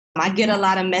I get a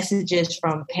lot of messages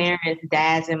from parents,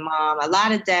 dads, and mom. A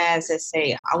lot of dads that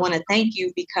say, I want to thank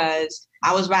you because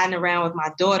I was riding around with my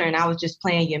daughter and I was just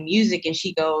playing your music. And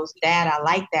she goes, Dad, I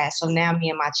like that. So now me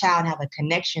and my child have a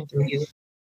connection through you.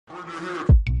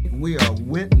 We are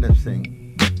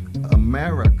witnessing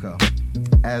America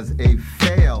as a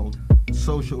failed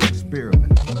social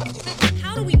experiment.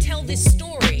 How do we tell this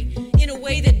story in a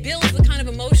way that builds the kind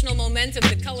of emotional momentum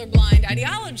that colorblind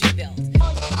ideology builds?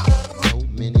 So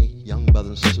many young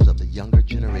brothers and sisters of the younger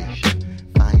generation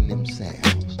find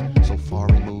themselves so far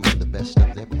removed from the best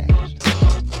of their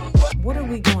past. What are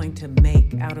we going to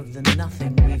make out of the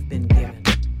nothing we've been given?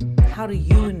 How do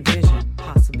you envision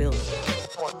possibility?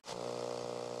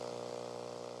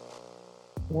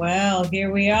 Well,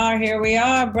 here we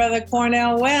are, Brother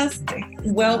Cornel West.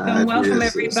 Welcome,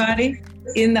 everybody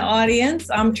in the audience.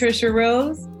 I'm Trisha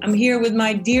Rose. I'm here with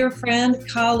my dear friend,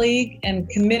 colleague, and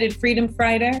committed freedom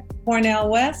fighter, Cornel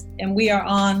West, and we are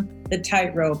on the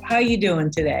tightrope. How you doing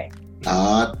today?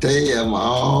 I tell you, I'm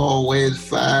always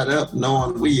fired up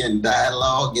knowing we in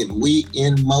dialogue and we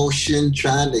in motion,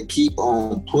 trying to keep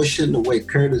on pushing the way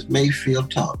Curtis Mayfield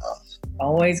taught us.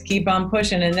 Always keep on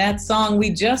pushing. And that song we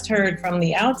just heard from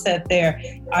the outset there,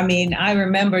 I mean, I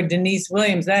remember Denise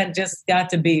Williams, that just got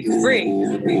to be free.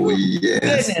 Oh,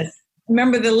 yes. Goodness.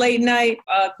 Remember the late night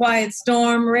Quiet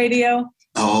Storm radio?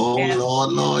 Oh, and,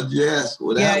 Lord, yes.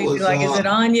 Well, that was like, is it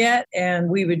on yet? And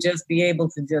we would just be able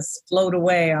to just float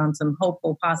away on some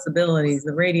hopeful possibilities.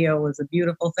 The radio was a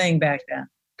beautiful thing back then.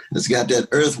 It's got that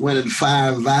Earth, Wind, and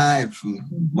Fire vibe from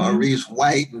Maurice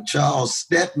White and Charles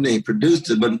Stepney produced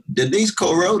it, but Denise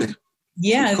co-wrote it.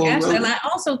 Yeah, actually, and I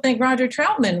also think Roger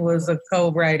Troutman was a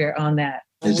co-writer on that.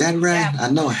 Is that right? Yeah.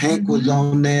 I know Hank was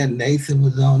on there, Nathan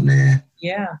was on there.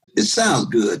 Yeah. It sounds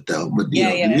good, though. But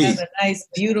it has a nice,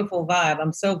 beautiful vibe.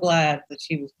 I'm so glad that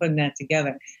she was putting that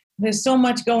together. There's so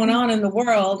much going on in the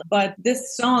world, but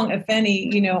this song, if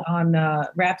any, on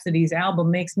Rhapsody's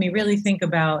album makes me really think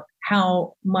about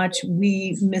how much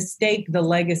we mistake the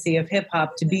legacy of hip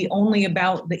hop to be only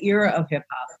about the era of hip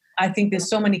hop. I think there's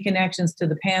so many connections to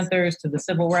the Panthers, to the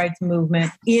civil rights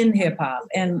movement in hip hop.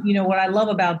 And, what I love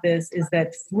about this is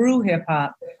that through hip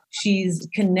hop, she's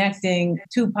connecting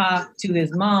Tupac to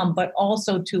his mom, but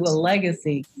also to a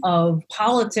legacy of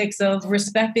politics of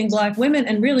respecting Black women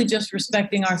and really just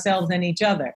respecting ourselves and each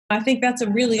other. I think that's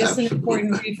an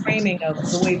important reframing of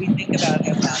the way we think about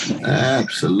hip hop.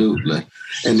 Absolutely.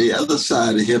 And the other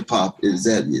side of hip hop is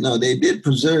that, they did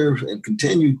preserve and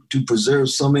continue to preserve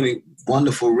so many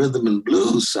wonderful rhythm and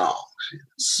blues songs.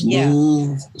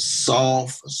 Smooth,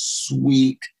 soft,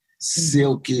 sweet,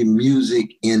 silky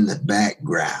music in the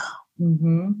background.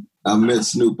 Mm-hmm. I met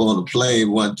Snoop on a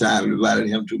plane one time, invited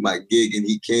him to my gig, and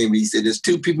he came and he said, there's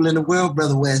two people in the world,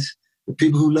 Brother West, the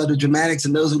people who love the Dramatics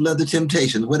and those who love the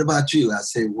Temptations. What about you? I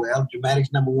said, well,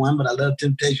 Dramatics number one, but I love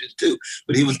Temptations too.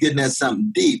 But he was getting at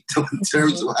something deep in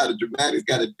terms of how the Dramatics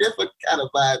got a different kind of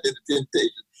vibe than the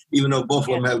Temptations, even though both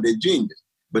of them have their genius.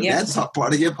 But that's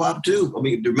part of hip hop too. I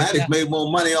mean, Dramatics made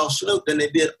more money off Snoop than they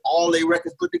did all their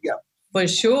records put together. For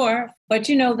sure. But,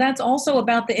 that's also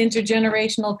about the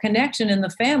intergenerational connection in the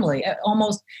family.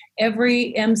 Almost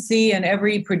every MC and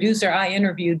every producer I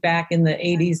interviewed back in the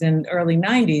 80s and early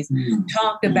 90s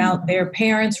talked about their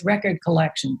parents' record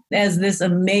collection as this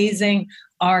amazing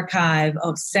archive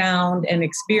of sound and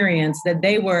experience that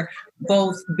they were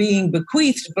both being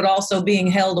bequeathed, but also being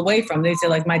held away from. They say,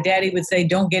 like, my daddy would say,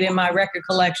 don't get in my record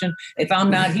collection if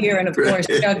I'm not here. And of course,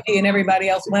 Chuck D and everybody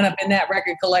else went up in that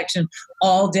record collection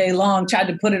all day long, tried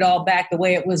to put it all back the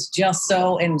way it was just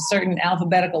so in certain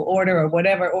alphabetical order or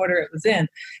whatever order it was in.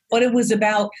 But it was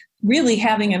about really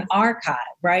having an archive,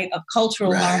 right? A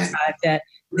cultural archive that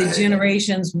the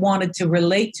generations wanted to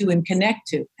relate to and connect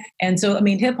to. And so,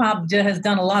 hip hop has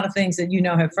done a lot of things that,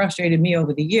 have frustrated me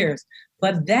over the years.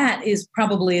 But that is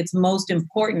probably its most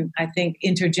important, I think,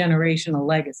 intergenerational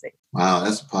legacy. Wow,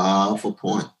 that's a powerful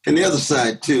point. And the other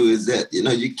side, too, is that,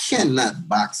 you cannot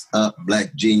box up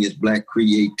Black genius, Black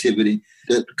creativity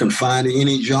that confined to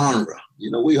any genre.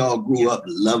 We all grew up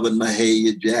loving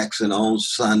Mahalia Jackson on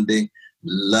Sunday,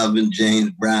 loving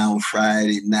James Brown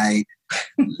Friday night,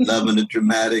 loving the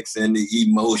Dramatics and the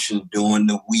emotion during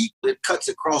the week. It cuts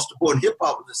across the board.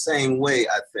 Hip-hop was the same way,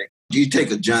 I think. You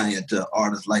take a giant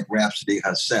artist like Rhapsody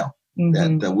herself,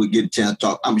 that we get a chance to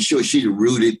talk. I'm sure she's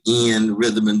rooted in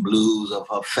rhythm and blues of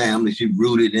her family. She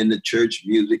rooted in the church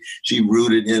music. She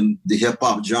rooted in the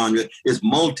hip-hop genre. It's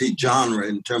multi-genre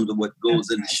in terms of what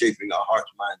goes into shaping our hearts,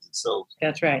 minds, and souls.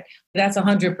 That's right. That's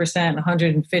 100%,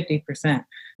 150%.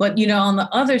 But, on the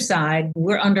other side,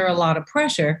 we're under a lot of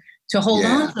pressure to hold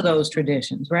on to those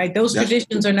traditions, right? Those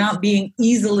traditions are not being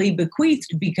easily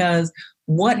bequeathed because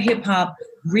what hip hop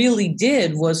really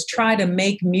did was try to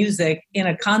make music in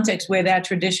a context where that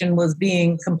tradition was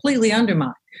being completely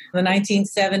undermined. The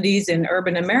 1970s in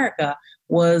urban America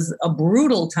was a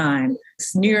brutal time.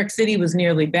 New York City was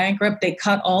nearly bankrupt. They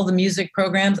cut all the music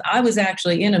programs. I was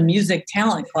actually in a music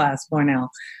talent class, Cornell.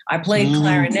 I played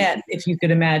clarinet, if you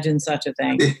could imagine such a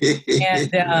thing.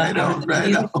 And I was in a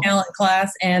music talent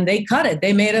class, and they cut it.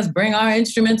 They made us bring our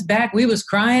instruments back. We was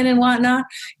crying and whatnot.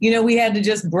 You know, we had to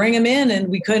just bring them in, and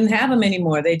we couldn't have them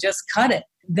anymore. They just cut it.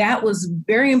 That was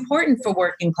very important for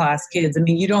working class kids. I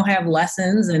mean, you don't have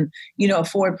lessons and, you know,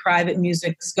 afford private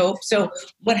music scope. So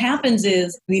what happens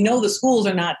is we know the schools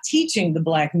are not teaching the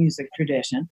Black music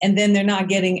tradition, and then they're not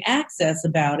getting access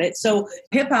about it. So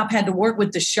hip hop had to work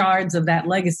with the shards of that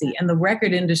legacy, and the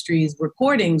record industry's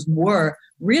recordings were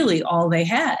really all they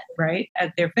had, right,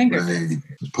 at their fingertips.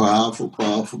 Right. Powerful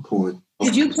point.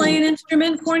 Did you play an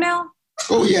instrument, Cornell?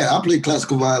 Oh, yeah. I played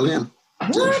classical violin.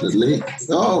 Definitely.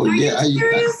 Oh, yeah.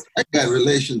 I got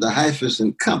relations to Heifetz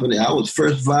and Company. I was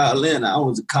first violin. I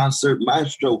was a concert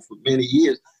maestro for many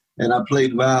years. And I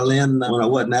played violin when I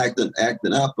wasn't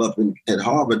acting up at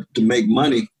Harvard to make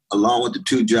money, along with the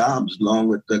two jobs, along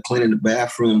with cleaning the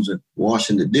bathrooms and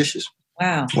washing the dishes.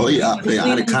 Wow. Oh, yeah. I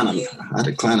had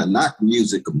to kind of knock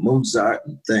music of Mozart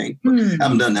and things. I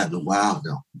haven't done that in a while,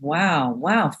 though.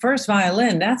 Wow. First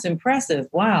violin. That's impressive.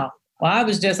 Wow. Well,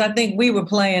 I think we were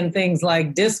playing things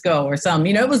like disco or something.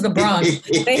 You know, it was the Bronx.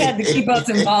 They had to keep us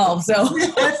involved. So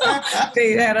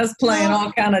they had us playing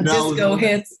all kind of disco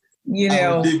hits, you know.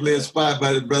 I was deeply inspired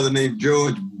by a brother named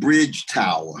George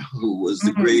Bridgetower, who was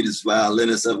the greatest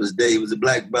violinist of his day. He was a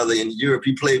Black brother in Europe.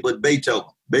 He played with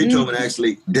Beethoven. Beethoven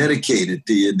actually dedicated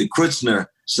the Kreutzer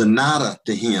Sonata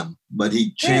to him, but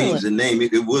he changed the name.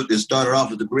 It started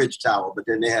off as the Bridgetower, but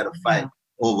then they had a fight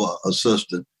over a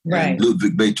sister. Right. And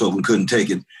Ludwig Beethoven couldn't take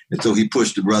it, and so he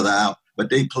pushed the brother out. But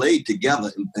they played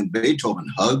together, and Beethoven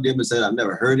hugged him and said, "I've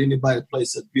never heard anybody play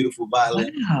such beautiful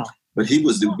violin." Wow. But he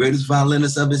was the greatest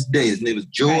violinist of his day. His name was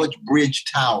George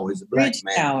Bridgetower. He's a Black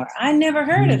man. I never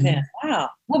heard of him. Wow.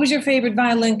 What was your favorite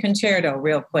violin concerto,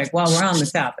 real quick, while we're on the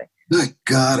topic? Good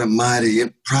God Almighty,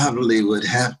 it probably would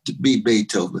have to be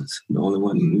Beethoven's. The only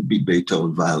one would be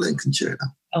Beethoven's violin concerto.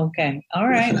 Okay. All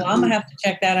right. Well, I'm going to have to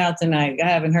check that out tonight. I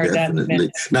haven't heard that in a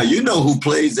minute. Now, you know who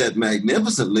plays that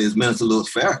magnificently is Minister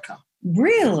Louis Farrakhan.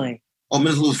 Really? Oh,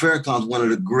 Minister Louis Farrakhan is one of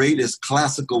the greatest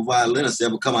classical violinists to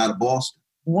ever come out of Boston.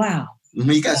 Wow.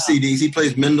 He got CDs. He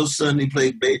plays Mendelssohn. He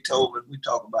plays Beethoven. We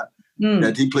talk about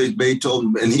that. He plays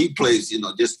Beethoven, and he plays,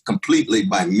 just completely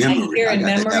by memory. I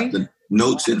got to have the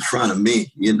notes in front of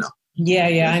me,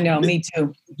 Yeah, I know. Me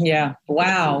too. Yeah.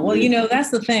 Wow. Well, that's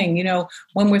the thing,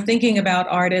 when we're thinking about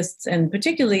artists, and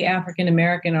particularly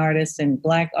African-American artists and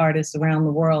Black artists around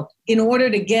the world, in order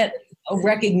to get a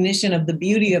recognition of the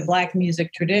beauty of Black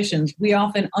music traditions, we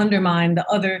often undermine the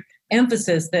other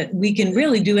emphasis that we can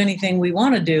really do anything we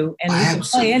want to do, and we can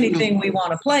play anything we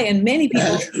want to play. And many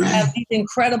people have these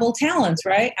incredible talents,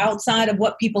 right, outside of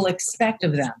what people expect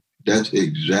of them. That's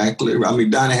exactly right. I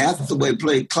mean, Donny Hathaway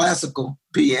played classical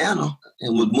piano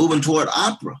and was moving toward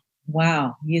opera.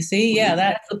 Wow. You see? Yeah,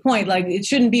 that's the point. Like, it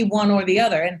shouldn't be one or the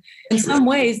other. And in some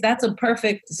ways, that's a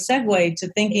perfect segue to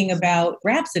thinking about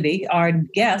Rhapsody, our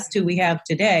guest who we have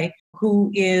today, who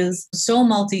is so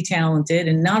multi-talented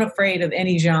and not afraid of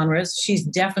any genres. She's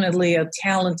definitely a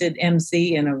talented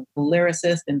MC and a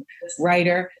lyricist and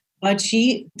writer, but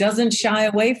she doesn't shy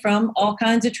away from all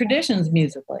kinds of traditions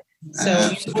musically. So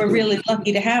we're really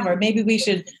lucky to have her. Maybe we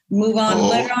should move on and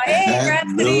let her on. Hey,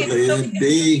 Rhapsody, it's so good to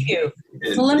see you.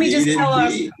 So let me just tell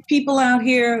our people out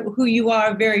here who you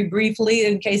are very briefly,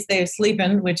 in case they're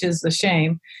sleeping, which is a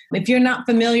shame. If you're not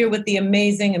familiar with the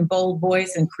amazing and bold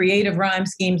voice and creative rhyme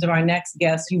schemes of our next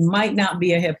guest, you might not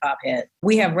be a hip-hop head.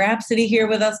 We have Rhapsody here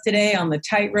with us today on the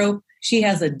Tightrope. She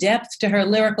has a depth to her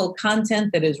lyrical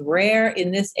content that is rare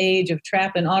in this age of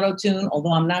trap and auto-tune,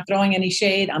 although I'm not throwing any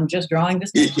shade, I'm just drawing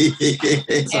distinction.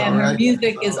 And her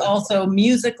music is also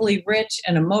musically rich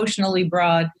and emotionally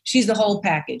broad. She's the whole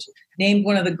package. Named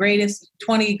one of the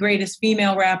 20 greatest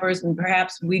female rappers, and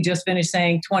perhaps we just finished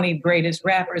saying 20 greatest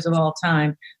rappers of all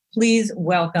time. Please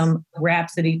welcome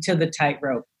Rhapsody to the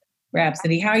Tightrope.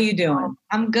 Rhapsody, how are you doing?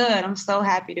 I'm good. I'm so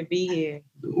happy to be here.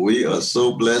 We are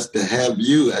so blessed to have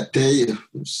you. I tell you,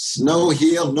 Snow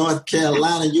Hill, North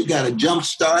Carolina, you got a jump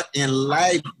start in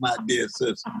life, my dear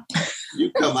sister.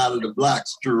 You come out of the block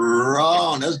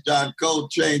strong. That's John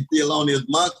Coltrane, Thelonious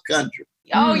Monk country.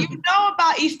 Oh, you know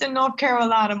about Eastern North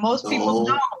Carolina. Most people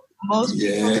don't. Most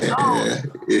people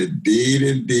don't.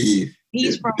 Indeed.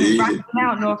 He's from Rocky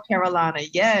Mount, North Carolina.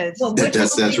 Yes. Well, That's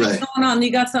right. What's going on?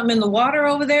 You got something in the water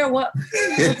over there? What?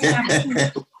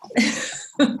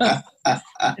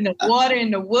 In the water,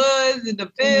 in the woods, in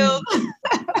the fields.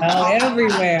 Oh,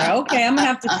 everywhere. Okay, I'm going to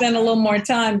have to spend a little more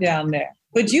time down there.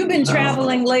 But you've been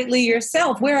traveling lately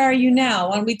yourself. Where are you now?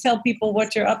 Why don't we tell people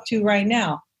what you're up to right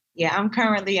now? Yeah, I'm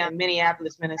currently in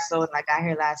Minneapolis, Minnesota. I got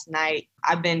here last night.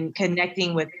 I've been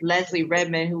connecting with Leslie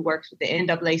Redmond, who works with the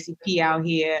NAACP out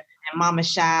here, and Mama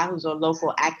Shah, who's a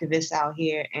local activist out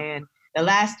here. And the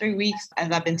last 3 weeks,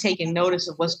 as I've been taking notice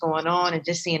of what's going on and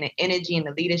just seeing the energy and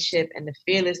the leadership and the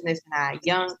fearlessness in our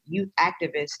young youth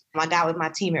activists, I got with my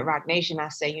team at Rock Nation. I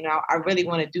said, I really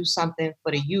want to do something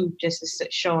for the youth just to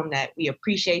show them that we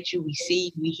appreciate you, we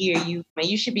see you, we hear you. And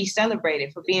you should be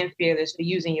celebrated for being fearless, for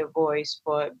using your voice,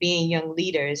 for being young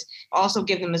leaders. Also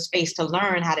give them a space to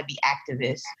learn how to be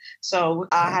activists. So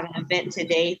I have an event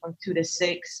today from 2 to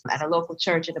 6 at a local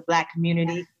church in the Black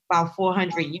community. About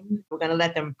 400 youth. We're going to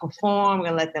let them perform. We're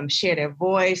going to let them share their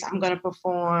voice. I'm going to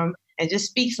perform and just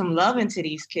speak some love into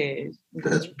these kids.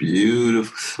 That's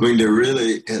beautiful. I mean, there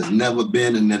really has never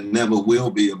been and there never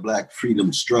will be a Black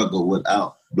freedom struggle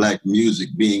without Black music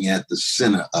being at the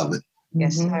center of it.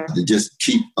 Yes, sir. To just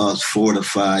keep us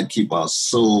fortified, keep our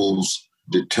souls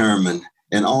determined,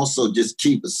 and also just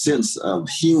keep a sense of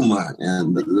humor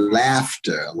and the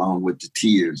laughter along with the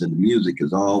tears. And the music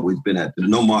has always been at. There's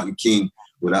no Martin King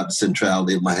without the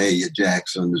centrality of Mahalia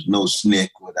Jackson. There's no SNCC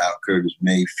without Curtis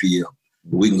Mayfield.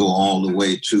 We can go all the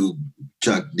way to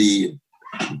Chuck D,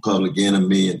 Public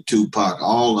Enemy, and Tupac,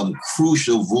 all of them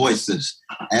crucial voices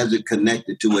as it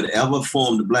connected to whatever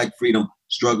form the Black freedom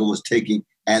struggle was taking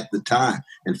at the time.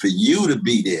 And for you to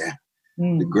be there,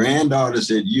 the grand artist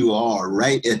that you are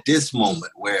right at this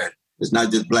moment where it's not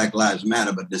just Black Lives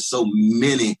Matter, but there's so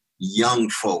many young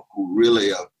folk who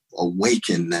really are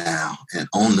awakened now and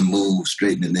on the move,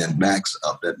 straightening their backs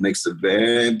up. That makes a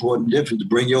very important difference to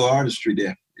bring your artistry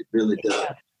there. It really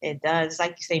does. It does.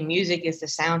 Like you say, music is the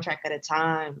soundtrack of the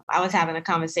time. I was having a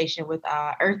conversation with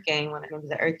Earth Gang when it was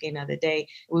the Earth Gang the other day.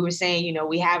 We were saying,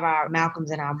 we have our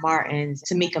Malcolms and our Martins,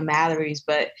 Tamika Mallory's,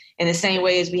 but in the same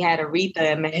way as we had Aretha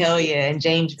and Mahalia and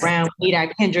James Brown, we need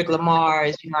our Kendrick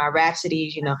Lamar's, our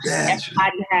Rhapsodies,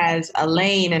 everybody has a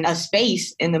lane and a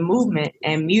space in the movement.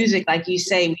 And music, like you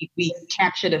say, we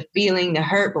capture the feeling, the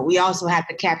hurt, but we also have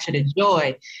to capture the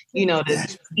joy,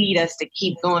 to feed us to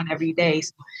keep going every day.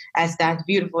 So that's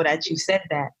beautiful that you said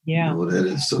that. Yeah. Oh, that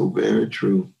is so very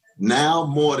true. Now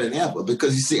more than ever,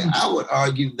 because you see, I would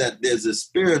argue that there's a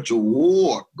spiritual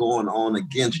war going on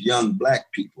against young Black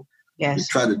people. Yes. We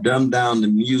try to dumb down the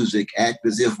music, act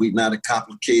as if we're not a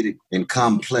complicated and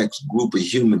complex group of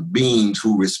human beings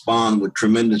who respond with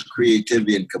tremendous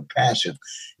creativity and compassion.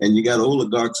 And you got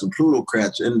oligarchs and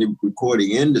plutocrats in the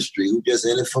recording industry who just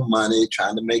in it for money,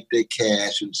 trying to make their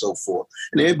cash and so forth.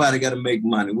 And everybody got to make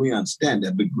money. We understand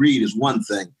that. But greed is one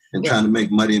thing, and trying to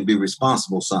make money and be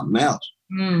responsible something else.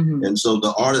 Mm-hmm. And so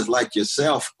the artists like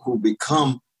yourself who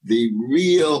become the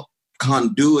real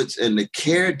conduits and the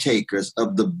caretakers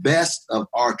of the best of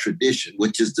our tradition,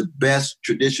 which is the best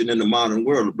tradition in the modern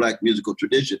world, the Black musical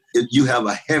tradition, you have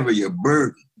a heavier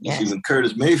burden. Yes. Even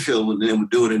Curtis Mayfield, when they were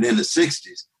doing it in the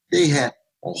 60s, they had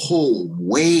a whole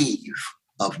wave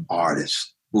of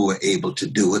artists who were able to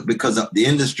do it because the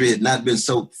industry had not been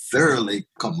so thoroughly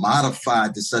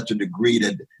commodified to such a degree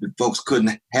that the folks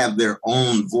couldn't have their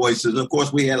own voices. And of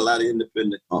course, we had a lot of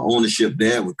independent ownership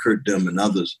there with Kurt Dunn and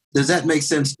others. Does that make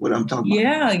sense, what I'm talking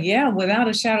about? Yeah, without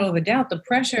a shadow of a doubt. The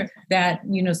pressure that,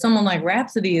 someone like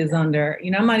Rhapsody is under,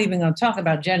 I'm not even going to talk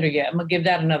about gender yet. I'm going to give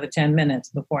that another 10 minutes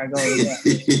before I go there.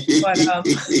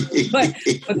 but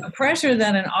the pressure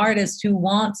that an artist who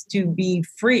wants to be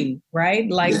free, right?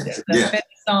 Like the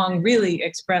song really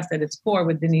expressed at its core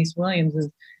with Denise Williams'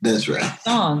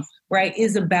 song, right,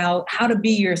 is about how to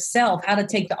be yourself, how to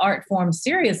take the art form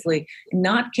seriously,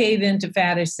 not cave into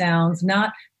faddish sounds,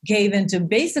 not cave into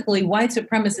basically white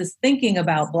supremacist thinking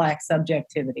about Black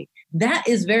subjectivity. That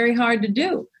is very hard to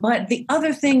do. But the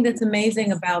other thing that's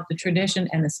amazing about the tradition,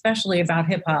 and especially about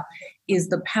hip hop, is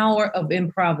the power of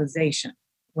improvisation.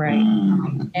 Right.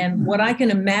 And what I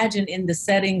can imagine in the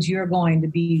settings you're going to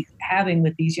be having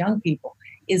with these young people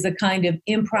is a kind of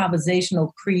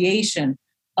improvisational creation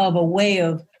of a way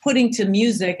of putting to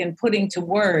music and putting to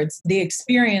words the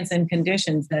experience and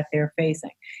conditions that they're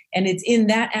facing. And it's in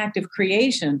that act of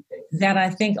creation that I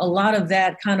think a lot of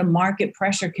that kind of market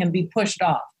pressure can be pushed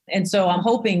off. And so I'm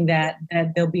hoping that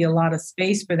there'll be a lot of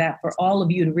space for that, for all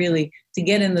of you to really to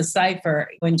get in the cypher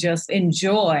and just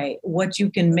enjoy what you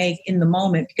can make in the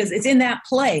moment, because it's in that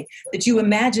play that you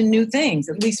imagine new things,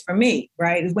 at least for me,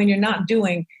 right? Is when you're not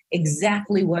doing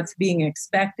exactly what's being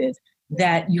expected,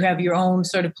 that you have your own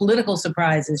sort of political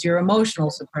surprises, your emotional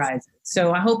surprises.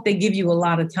 So I hope they give you a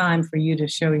lot of time for you to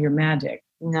show your magic.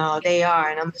 No, they are,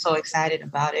 and I'm so excited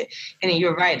about it. And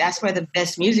you're right, that's where the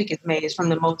best music is made, is from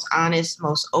the most honest,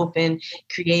 most open,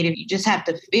 creative. You just have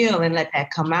to feel and let that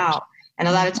come out. And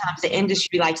a lot of times the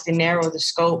industry likes to narrow the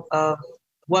scope of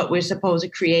what we're supposed to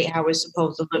create, how we're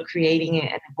supposed to look creating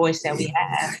it, and the voice that we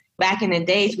have. Back in the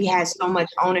days, we had so much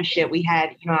ownership. We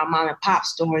had, our mom and pop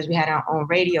stores. We had our own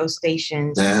radio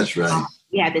stations. That's right.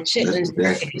 We had the chitlins.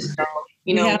 So,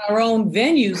 we had our own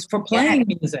venues for playing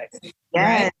music.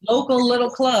 Yeah. Right? Local little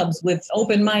clubs with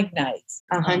open mic nights.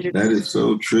 100%. That is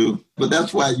so true. But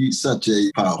that's why you're such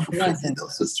a powerful figure,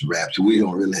 Sister Rapture. We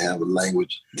don't really have a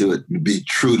language to it to be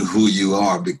true to who you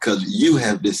are, because you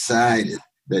have decided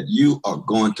that you are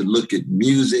going to look at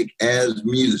music as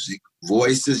music.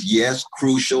 Voices, yes,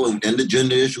 crucial, and the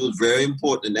gender issue is very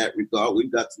important in that regard.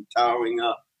 We've got some towering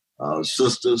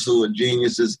sisters who are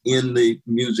geniuses in the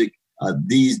music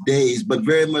these days, but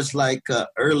very much like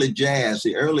early jazz.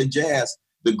 The early jazz,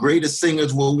 the greatest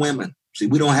singers were women. See,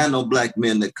 we don't have no black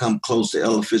men that come close to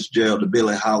Ella Fitzgerald, to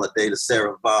Billie Holiday, to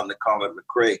Sarah Vaughan, to Carmen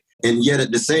McRae. And yet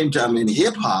at the same time in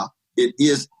hip hop, it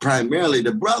is primarily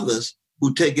the brothers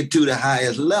who take it to the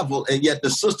highest level, and yet the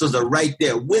sisters are right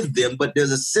there with them, but there's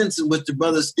a sense in which the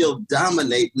brothers still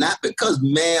dominate, not because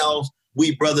males,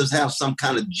 we brothers have some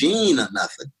kind of gene or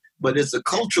nothing, but it's a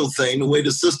cultural thing, the way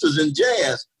the sisters in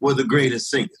jazz were the greatest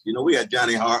singers. We had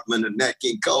Johnny Hartman and Nat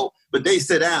King Cole, but they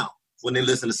sit down when they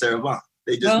listen to Sarah Vaughan.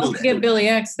 They just know that. Don't forget Billy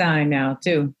Eckstine now,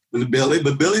 too. But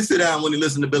Billy sit down when he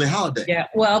listened to Billie Holiday. Yeah,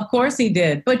 well, of course he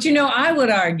did. But, I would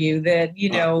argue that,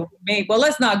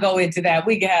 let's not go into that.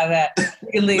 We can have that.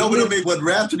 What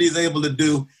Rhapsody is able to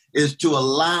do is to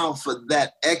allow for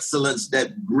that excellence,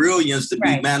 that brilliance to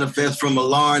be manifest from a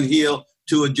Lauryn Hill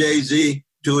to a Jay-Z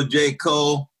to a J.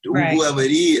 Cole to whoever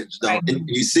it is. Though. Right. And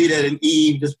you see that in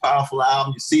Eve, this powerful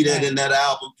album. You see that in that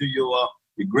album to your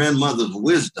grandmother's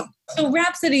wisdom. So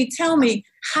Rhapsody, tell me,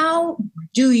 how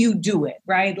do you do it,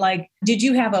 right? Like, did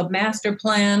you have a master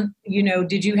plan?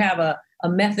 Did you have a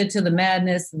method to the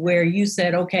madness where you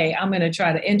said, okay, I'm going to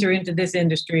try to enter into this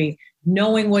industry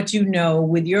knowing what you know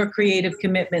with your creative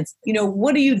commitments?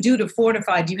 What do you do to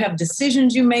fortify? Do you have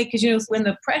decisions you make? Because, when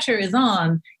the pressure is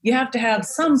on, you have to have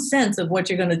some sense of what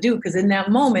you're going to do, because in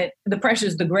that moment, the pressure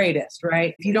is the greatest,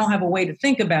 right? If you don't have a way to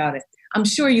think about it, I'm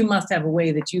sure you must have a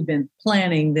way that you've been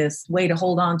planning this way to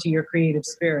hold on to your creative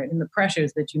spirit and the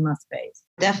pressures that you must face.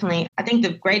 Definitely. I think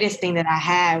the greatest thing that I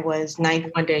had was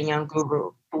Ninth Wonder and Young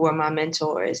Guru, who were my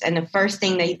mentors. And the first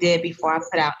thing they did before I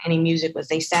put out any music was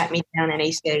they sat me down and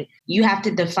they said, you have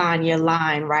to define your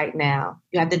line right now.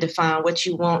 You have to define what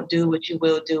you won't do, what you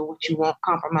will do, what you won't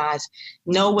compromise.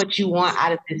 Know what you want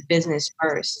out of this business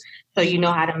first, so you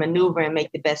know how to maneuver and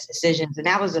make the best decisions. And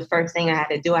that was the first thing I had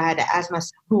to do. I had to ask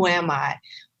myself, who am I?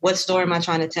 What story am I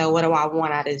trying to tell? What do I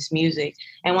want out of this music?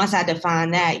 And once I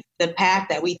defined that, the path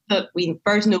that we took, we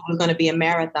first knew it was going to be a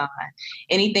marathon.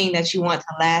 Anything that you want to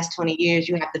last 20 years,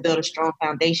 you have to build a strong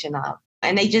foundation of.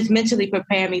 And they just mentally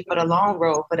prepared me for the long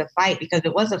road, for the fight, because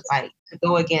it was a fight to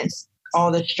go against all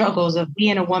the struggles of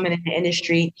being a woman in the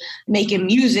industry, making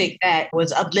music that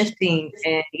was uplifting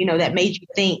and, that made you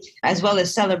think as well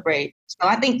as celebrate. So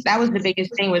I think that was the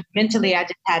biggest thing. Was mentally, I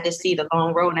just had to see the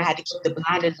long road and I had to keep the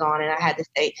blinders on, and I had to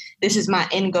say, this is my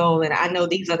end goal. And I know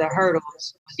these are the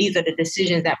hurdles. These are the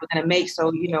decisions that we're going to make.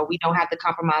 So, we don't have to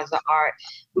compromise the art.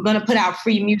 We're going to put out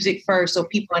free music first so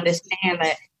people understand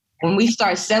that when we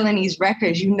start selling these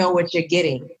records, you know what you're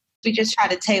getting. We just try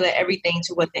to tailor everything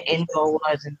to what the end goal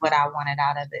was and what I wanted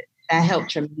out of it. That helped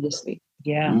tremendously.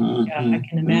 Yeah, I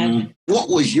can imagine. What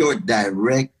was your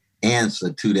direct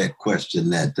answer to that question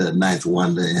that Ninth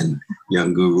Wonder and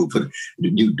Young Guru put?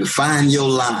 Did you define your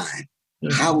line?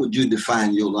 How would you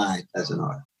define your line as an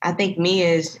artist? I think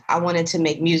I wanted to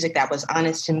make music that was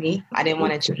honest to me. I didn't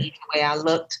want to change the way I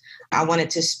looked. I wanted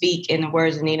to speak, in the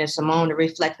words of Nina Simone, to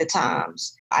reflect the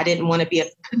times. I didn't want to be a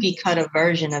cookie cutter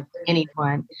version of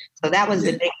anyone. So that was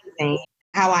the big thing.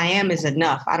 How I am is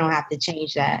enough. I don't have to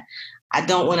change that. I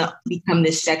don't want to become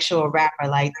this sexual rapper.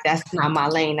 Like, that's not my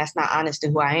lane. That's not honest to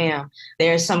who I am.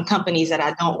 There are some companies that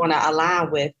I don't want to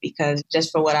align with because just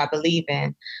for what I believe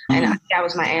in. And that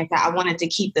was my answer. I wanted to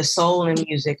keep the soul in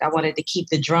music. I wanted to keep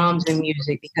the drums in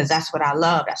music because that's what I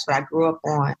love. That's what I grew up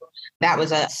on. That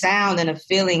was a sound and a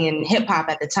feeling in hip hop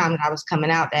at the time that I was coming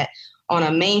out that on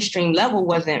a mainstream level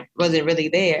wasn't really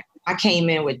there. I came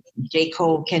in with J.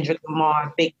 Cole, Kendrick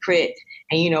Lamar, Big Crit.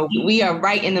 And, we are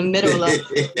right in the middle of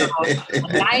the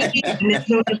 90s and this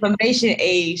new information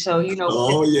age. So,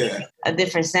 oh, yeah, a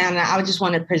different sound. And I just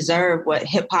want to preserve what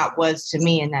hip hop was to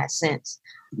me in that sense.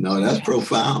 No, that's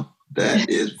profound. That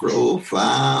is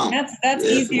profound. That's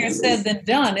easier said than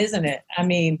done, isn't it? I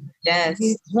mean, yes.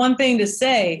 It's one thing to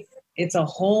say, it's a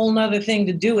whole nother thing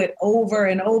to do it over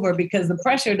and over, because the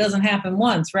pressure doesn't happen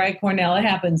once, right, Cornell? It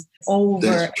happens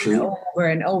over and over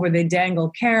and over. They dangle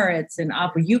carrots and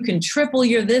opera. You can triple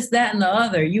your this, that, and the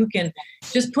other. You can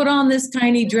just put on this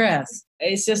tiny dress.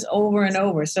 It's just over and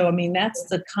over. So, I mean, that's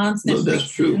the constant. No, that's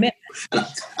true. And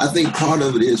I think part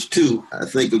of it is, too, I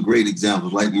think of great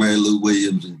examples like Mary Lou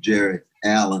Williams and Jerry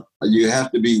Allen. You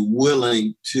have to be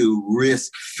willing to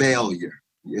risk failure.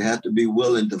 You have to be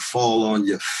willing to fall on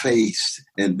your face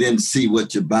and then see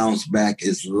what your bounce back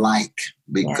is like,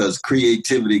 because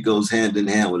creativity goes hand in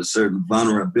hand with a certain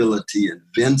vulnerability and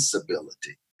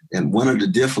invincibility. And one of the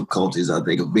difficulties, I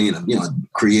think, of being a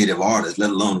creative artist, let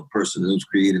alone a person who's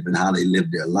creative in how they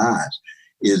live their lives,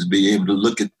 is be able to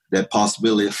look at that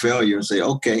possibility of failure and say,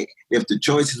 okay, if the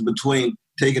choice is between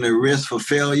taking a risk for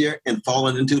failure and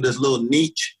falling into this little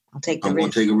niche, I'm going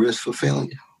to take a risk for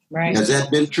failure. Right. Has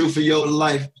that been true for your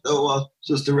life, though,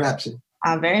 Sister Rapsy?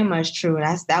 Very much true.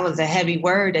 That was a heavy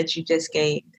word that you just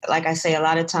gave. Like I say, a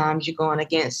lot of times you're going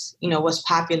against, what's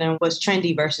popular and what's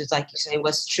trendy versus, like you say,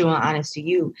 what's true and honest to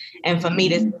you. And for me,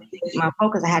 this is my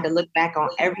focus. I had to look back on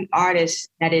every artist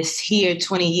that is here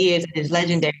 20 years and is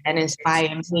legendary, that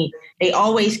inspired me. They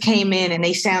always came in and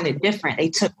they sounded different. They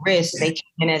took risks. They came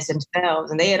in as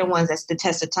themselves. And they are the ones that stood the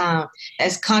test of time.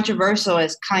 As controversial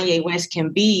as Kanye West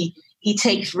can be, he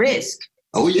takes risk.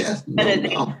 Oh, yes. Whether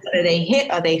they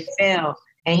hit or they fail.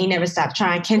 And he never stopped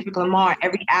trying. Kendrick Lamar,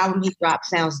 every album he drops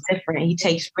sounds different. He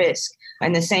takes risk.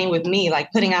 And the same with me,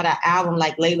 like putting out an album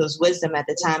like Layla's Wisdom at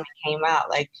the time it came out.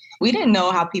 Like, we didn't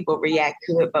know how people react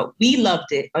to it, but we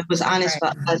loved it. It was honest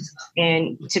for us.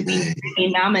 And to be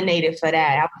nominated for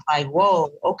that, I was like,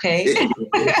 whoa, okay.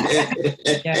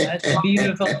 Yeah, that's a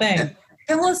beautiful thing.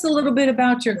 Tell us a little bit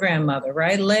about your grandmother,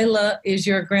 right? Layla is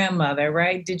your grandmother,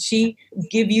 right? Did she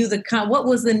give you what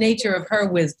was the nature of her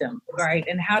wisdom, right?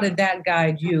 And how did that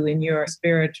guide you in your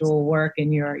spiritual work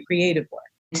and your creative work?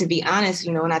 To be honest,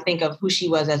 when I think of who she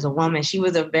was as a woman, she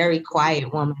was a very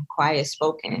quiet woman, quiet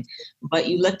spoken. But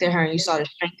you looked at her and you saw the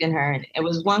strength in her. And it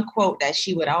was one quote that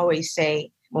she would always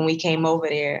say when we came over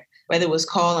there, whether it was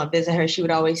call or visit her, she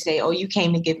would always say, "Oh, you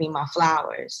came to give me my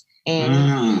flowers."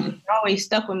 And it always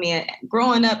stuck with me.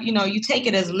 Growing up, you take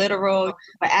it as literal,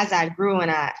 but as I grew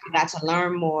and I got to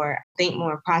learn more, think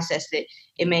more, and process it,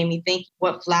 it made me think,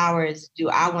 what flowers do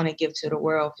I want to give to the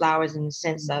world? Flowers in the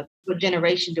sense of, what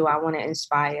generation do I want to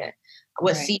inspire?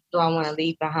 What seed do I want to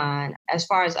leave behind? As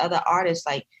far as other artists,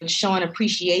 like showing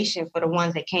appreciation for the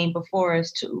ones that came before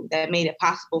us too, that made it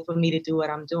possible for me to do what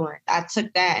I'm doing. I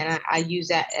took that and I use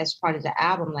that as part of the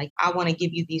album. Like, I want to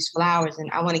give you these flowers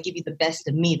and I want to give you the best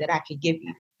of me that I could give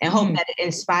you, and hope that it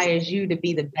inspires you to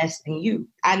be the best in you.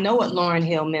 I know what Lauryn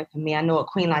Hill meant for me. I know what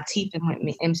Queen Latifah meant for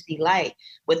me, MC Lyte.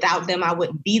 Without them, I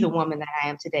wouldn't be the woman that I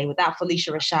am today. Without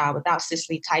Felicia Rashad, without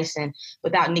Cicely Tyson,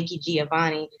 without Nikki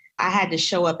Giovanni, I had to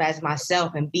show up as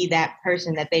myself and be that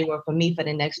person that they were for me for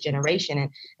the next generation. And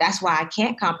that's why I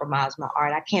can't compromise my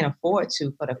art. I can't afford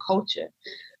to for the culture.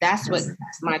 That's what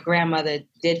my grandmother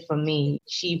did for me.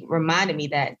 She reminded me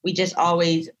that we just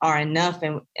always are enough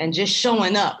and just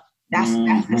showing up. That's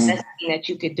the best thing that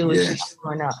you could do is just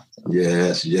showing up. So.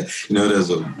 Yes. There's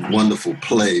a wonderful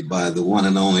play by the one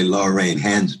and only Lorraine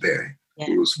Hansberry,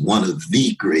 who was one of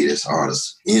the greatest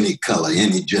artists, any color,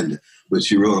 any gender. But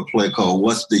she wrote a play called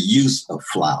What's the Use of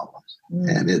Flowers?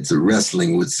 And it's a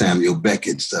wrestling with Samuel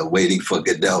Beckett's Waiting for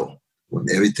Godot. When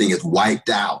everything is wiped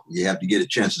out, you have to get a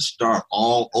chance to start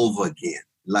all over again.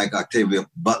 Like Octavia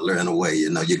Butler in a way,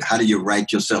 how do you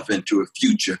write yourself into a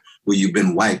future where you've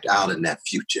been wiped out in that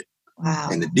future? Wow.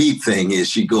 And the deep thing is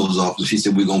she goes off and she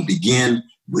said, we're going to begin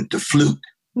with the flute.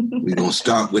 We're going to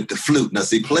start with the flute. Now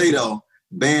see, Plato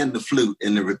banned the flute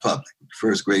in the Republic,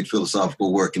 first great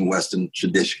philosophical work in Western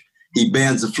tradition. He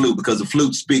bans the flute because the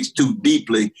flute speaks too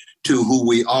deeply to who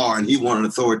we are, and he wanted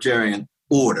authoritarian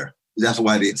order. That's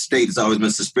why the state has always been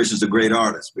suspicious of great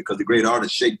artists, because the great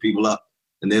artists shake people up,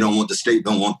 and they don't want the state,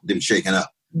 don't want them shaken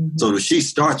up. So she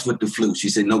starts with the flute. She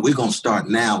said, no, we're going to start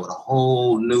now with a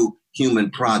whole new human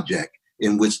project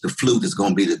in which the flute is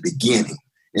going to be the beginning,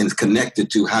 and it's connected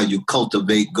to how you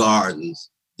cultivate gardens,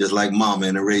 just like Mama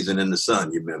in A Raisin in the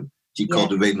Sun, you remember? She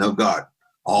cultivating her garden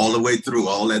all the way through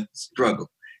all that struggle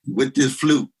with this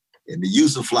flute and the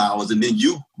use of flowers. And then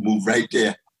you move right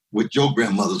there with your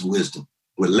grandmother's wisdom,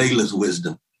 with Layla's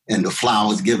wisdom, and the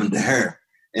flowers given to her,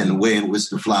 and the way in which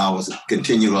the flowers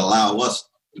continue to allow us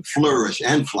to flourish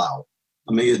and flower.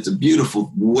 I mean, it's a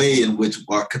beautiful way in which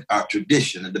our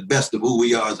tradition and the best of who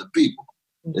we are as a people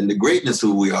and the greatness of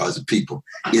who we are as a people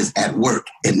is at work,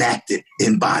 enacted,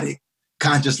 embodied,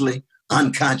 consciously,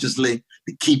 unconsciously,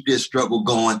 to keep this struggle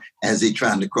going as they're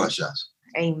trying to crush us.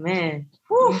 Amen.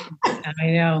 Whew.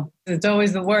 I know. It's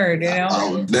always the word,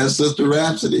 That's Sister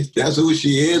Rhapsody. That's who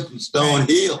she is from Stone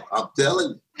Hill. I'm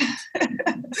telling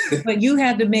you. But you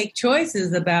had to make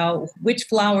choices about which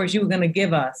flowers you were going to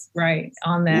give us, right,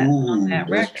 on that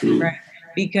record, true. right?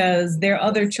 Because there are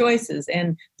other choices,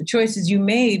 and the choices you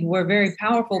made were very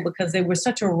powerful because they were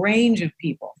such a range of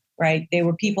people, right? They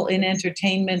were people in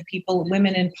entertainment,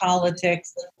 women in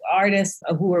politics, artists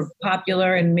who were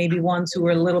popular and maybe ones who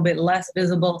were a little bit less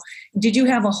visible. Did you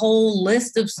have a whole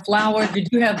list of flowers? Did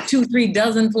you have 2-3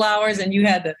 dozen flowers and you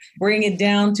had to bring it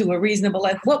down to a reasonable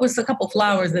level? What was a couple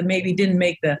flowers that maybe didn't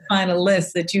make the final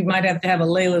list that you might have to have a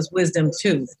Layla's wisdom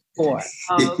too for?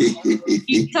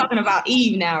 You're talking about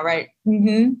Eve now, right?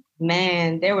 Mm-hmm.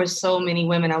 Man, there were so many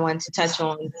women I wanted to touch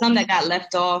on. Some that got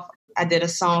left off. I did a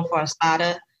song for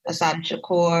Assata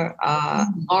Shakur.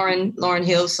 Lauryn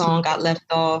Hill's song got left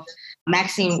off.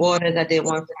 Maxine Waters, I did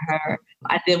one for her.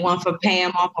 I did one for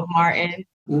Pam off of Martin.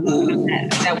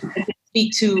 That would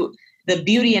speak to the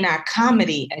beauty in our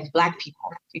comedy as Black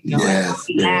people. Yes,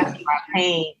 we laugh at our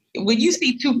pain. When you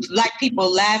see two Black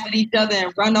people laugh at each other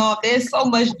and run off, there's so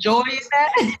much joy in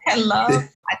that and love.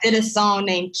 I did a song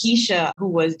named Keisha, who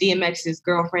was DMX's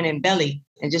girlfriend in Belly,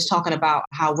 and just talking about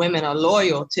how women are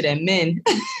loyal to their men.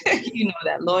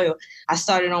 That loyal. I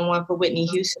started on one for Whitney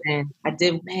Houston.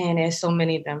 There's so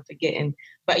many of them forgetting.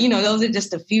 But, those are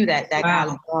just a few that got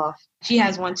left off. She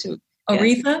has one too.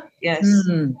 Aretha? Yes.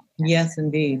 Mm-hmm. Yes,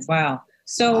 indeed. Wow.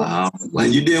 So. Well,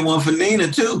 you did one for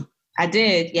Nina too. I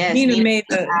did, yes. Nina made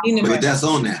but that's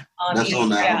on there. That's on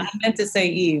there. Yeah, I meant to say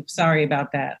Eve. Sorry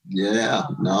about that. Yeah.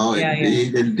 No,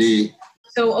 indeed.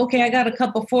 So, okay, I got a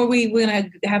couple before we're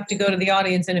going to have to go to the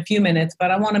audience in a few minutes,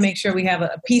 but I want to make sure we have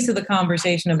a piece of the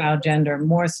conversation about gender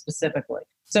more specifically.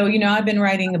 So, I've been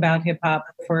writing about hip hop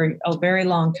for a very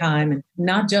long time, and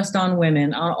not just on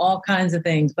women, on all kinds of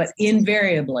things, but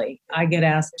invariably I get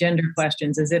asked gender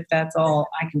questions as if that's all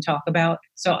I can talk about.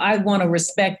 So I want to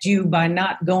respect you by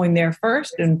not going there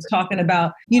first and talking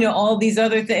about, all these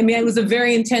other things. I mean, it was a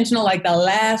very intentional, like the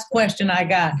last question I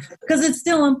got, because it's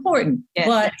still important,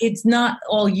 but it's not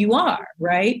all you are,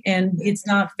 right? And it's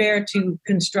not fair to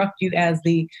construct you as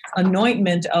the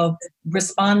anointment of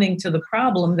responding to the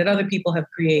problem that other people have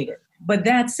created. But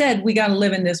that said, we got to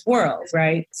live in this world,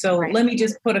 right? So let me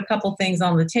just put a couple things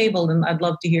on the table, and I'd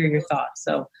love to hear your thoughts.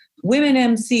 So women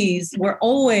MCs were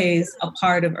always a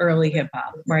part of early hip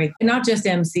hop, right? And not just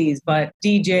MCs, but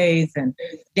DJs and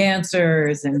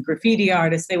dancers and graffiti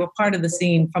artists. They were part of the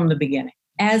scene from the beginning.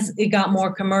 As it got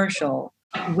more commercial,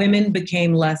 women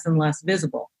became less and less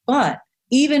visible. But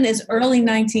even as early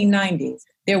 1990s,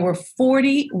 there were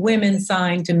 40 women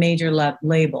signed to major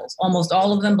labels, almost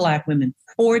all of them Black women.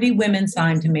 40 women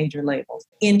signed to major labels.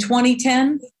 In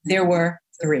 2010, there were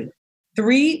 3.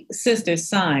 3 sisters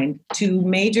signed to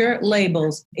major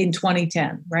labels in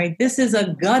 2010, right? This is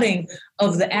a gutting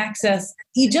of the access,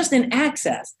 just in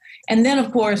access. And then,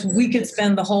 of course, we could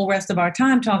spend the whole rest of our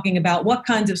time talking about what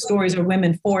kinds of stories are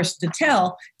women forced to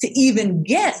tell to even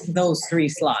get those 3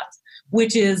 slots,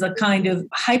 which is a kind of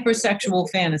hypersexual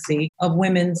fantasy of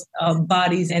women's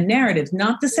bodies and narratives.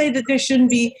 Not to say that there shouldn't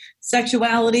be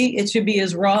sexuality. It should be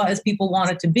as raw as people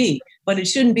want it to be, but it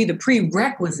shouldn't be the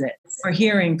prerequisite for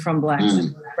hearing from Black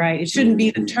women, right? It shouldn't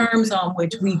be the terms on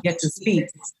which we get to speak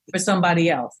for somebody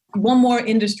else. One more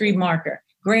industry marker.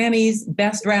 Grammys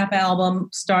Best Rap Album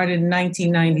started in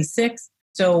 1996.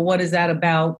 So what is that,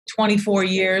 about 24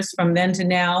 years from then to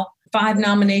now? 5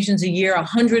 nominations a year,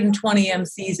 120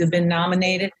 MCs have been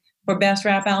nominated for Best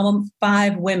Rap Album,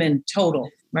 5 women total,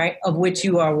 right, of which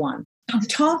you are one. So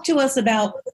talk to us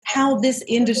about how this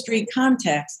industry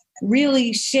context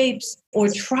really shapes or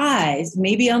tries,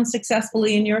 maybe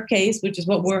unsuccessfully in your case, which is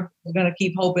what we're going to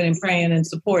keep hoping and praying and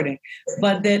supporting,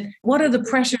 but that what are the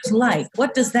pressures like?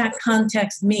 What does that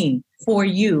context mean for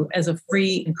you as a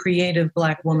free and creative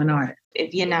Black woman artist?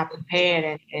 If you're not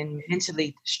prepared and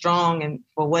mentally strong and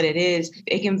for what it is,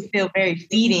 it can feel very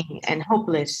feeding and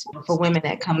hopeless for women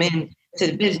that come in to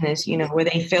the business, where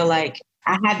they feel like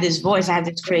I have this voice, I have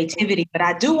this creativity, but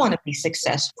I do want to be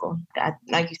successful.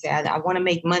 Like you said, I want to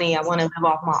make money. I want to live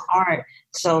off my art.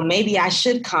 So maybe I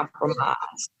should compromise.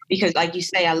 Because like you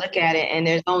say, I look at it and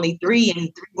there's only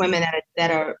three women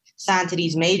that are signed to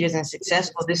these majors and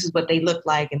successful. This is what they look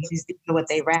like and this is what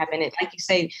they rap. And it, like you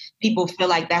say, people feel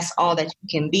like that's all that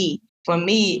you can be. For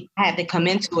me, I had to come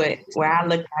into it where I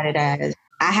looked at it as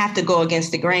I have to go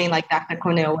against the grain, like Dr.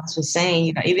 Cornell was saying.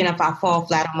 You know, even if I fall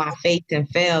flat on my face and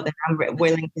fail, then I'm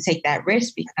willing to take that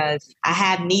risk because I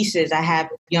have nieces, I have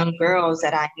young girls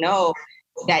that I know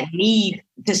that need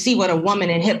to see what a woman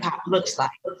in hip hop looks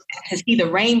like, to see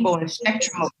the rainbow and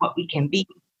spectrum of what we can be.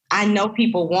 I know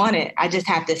people want it. I just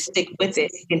have to stick with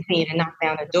it and continue to knock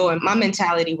down the door. And my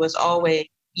mentality was always,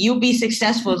 you'll be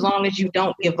successful as long as you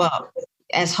don't give up.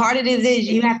 As hard as it is,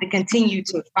 you have to continue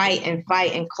to fight and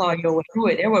claw your way through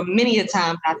it. There were many a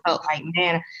times I felt like,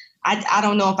 man, I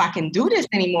don't know if I can do this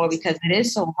anymore because it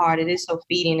is so hard. It is so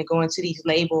feeding to go into these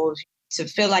labels, to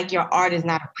feel like your art is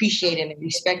not appreciated and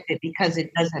respected because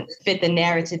it doesn't fit the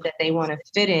narrative that they want to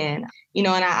fit in. You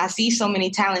know, and I see so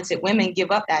many talented women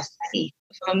give up that space.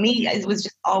 For me, it was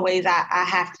just always, I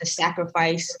have to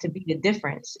sacrifice to be the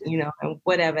difference, you know, and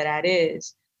whatever that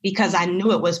is. Because I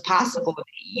knew it was possible.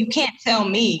 You can't tell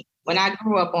me when I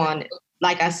grew up on,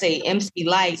 like I say, MC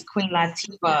Lyte, Queen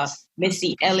Latifah,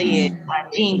 Missy Elliott,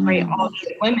 Jean Grae, all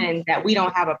these women that we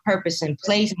don't have a purpose in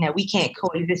place and that we can't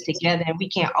coexist together and we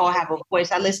can't all have a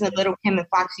voice. I listened to Little Kim and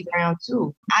Foxy Brown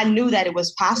too. I knew that it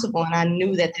was possible and I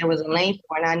knew that there was a lane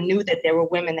for it and I knew that there were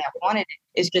women that wanted it.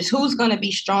 It's just who's going to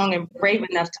be strong and brave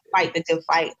enough to fight the good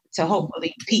fight to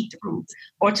hopefully peek through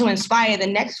or to inspire the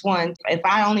next one. If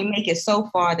I only make it so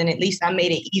far, then at least I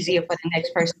made it easier for the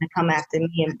next person to come after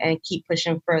me and keep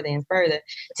pushing further and further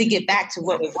to get back to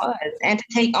what it was and to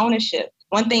take ownership.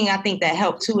 One thing I think that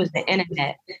helped too is the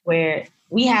internet, where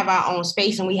we have our own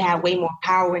space and we have way more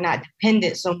power. We're not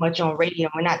dependent so much on radio.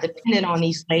 We're not dependent on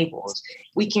these labels.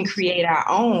 We can create our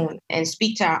own and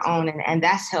speak to our own. And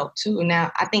that's helped too.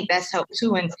 Now, I think that's helped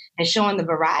too in showing the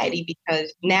variety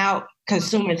because now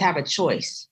consumers have a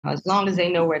choice. As long as they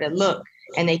know where to look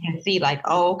and they can see like,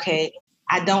 oh, okay,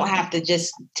 I don't have to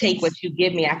just take what you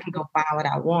give me. I can go find what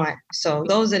I want. So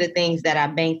those are the things that I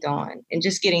banked on and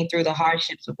just getting through the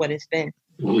hardships of what it's been.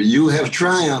 Well, you have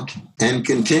triumphed and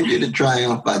continue to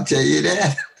triumph. I tell you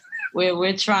that.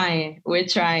 We're trying. We're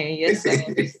trying. Yes, sir.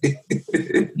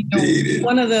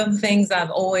 One of the things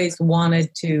I've always wanted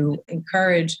to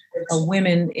encourage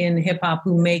women in hip hop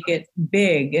who make it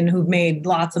big and who've made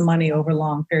lots of money over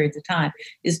long periods of time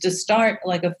is to start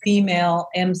like a female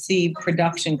MC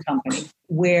production company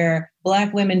where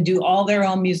Black women do all their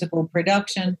own musical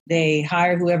production. They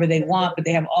hire whoever they want, but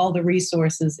they have all the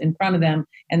resources in front of them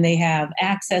and they have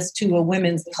access to a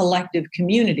women's collective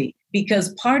community.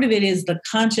 Because part of it is the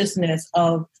consciousness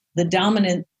of the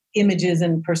dominant images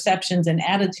and perceptions and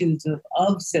attitudes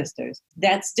of sisters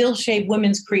that still shape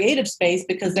women's creative space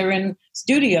because they're in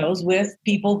studios with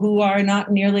people who are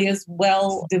not nearly as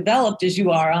well developed as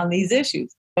you are on these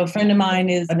issues. A friend of mine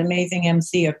is an amazing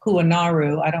MC, Akua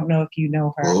Naru. I don't know if you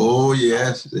know her. Oh,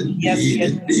 yes, indeed,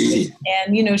 indeed.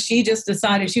 And, you know, she just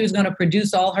decided she was going to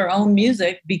produce all her own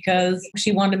music because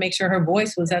she wanted to make sure her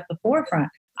voice was at the forefront.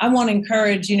 I want to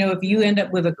encourage, you know, if you end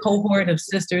up with a cohort of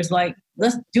sisters, like,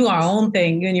 let's do our own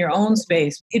thing in your own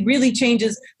space. It really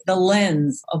changes the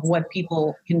lens of what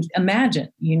people can imagine,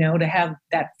 you know, to have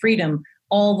that freedom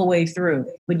all the way through.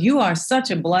 But you are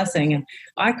such a blessing. And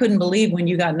I couldn't believe when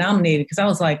you got nominated because I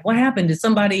was like, what happened? Did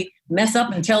somebody mess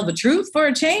up and tell the truth for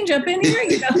a change up in here?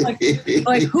 You know,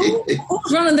 like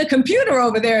who's running the computer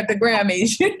over there at the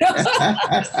Grammys? You know?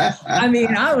 I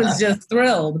mean, I was just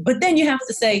thrilled. But then you have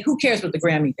to say, who cares what the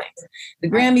Grammy thinks? The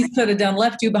Grammys could have done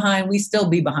left you behind. We still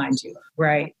be behind you,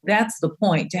 right? That's the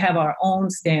point, to have our own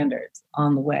standards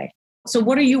on the way. So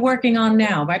what are you working on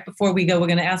now? Right before we go, we're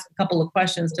going to ask a couple of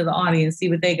questions to the audience, see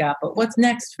what they got. But what's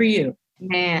next for you?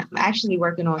 Man, I'm actually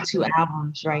working on 2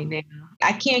 albums right now.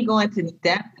 I can't go into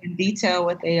depth and detail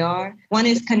what they are. One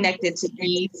is connected to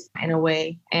these in a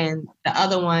way. And the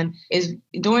other one is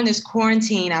during this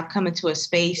quarantine, I've come into a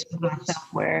space with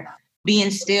myself where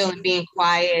being still and being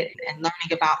quiet and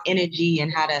learning about energy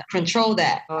and how to control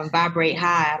that and vibrate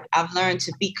high. I've learned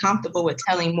to be comfortable with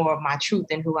telling more of my truth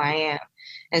and who I am.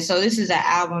 And so this is an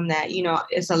album that, you know,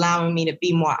 it's allowing me to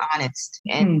be more honest.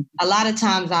 And a lot of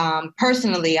times,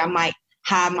 personally, I might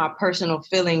hide my personal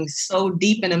feelings so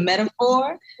deep in a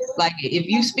metaphor. Like if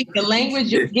you speak the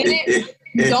language, you get it. If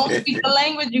you don't speak the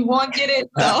language, you won't get it.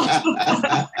 So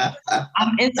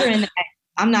I'm entering that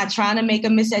I'm not trying to make a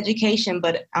miseducation,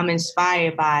 but I'm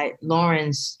inspired by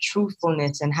Lauren's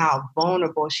truthfulness and how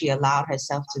vulnerable she allowed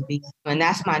herself to be. And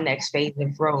that's my next phase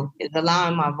of growth, is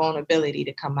allowing my vulnerability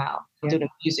to come out through the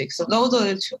music. So those are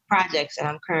the two projects that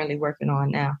I'm currently working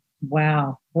on now.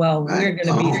 Wow. Well, we're going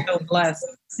to be so blessed.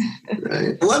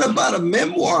 Right. What about a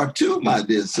memoir too, my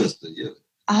dear sister? Yes.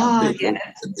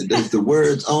 There's the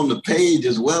words on the page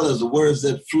as well as the words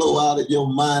that flow out of your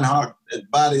mind, heart, and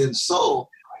body and soul.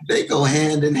 They go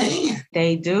hand in hand.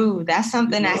 They do. That's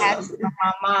something that has on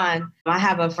my mind. I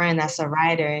have a friend that's a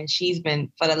writer, and she's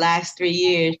been, for the last 3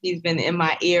 years, she's been in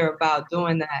my ear about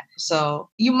doing that.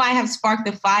 So you might have sparked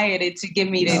the fire to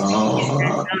get me to get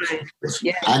that done.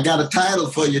 Yeah. I got a title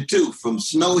for you too, From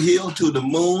Snow Hill to the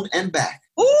Moon and Back.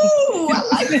 Ooh, I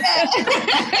like that.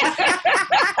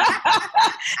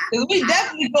 We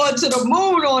definitely going to the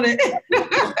moon on it.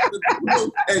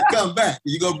 And come back.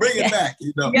 You're going to bring it back.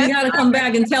 You know. You got to come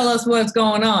back and tell us what's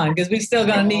going on, because we still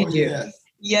going to need you. Yes.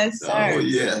 Yes, sir. Oh,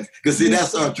 yes. Because see,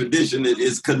 that's our tradition. It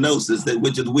is kenosis,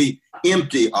 which is we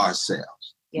empty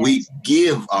ourselves. Yes. We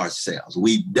give ourselves.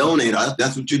 We donate.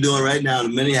 That's what you're doing right now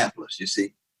in Minneapolis, you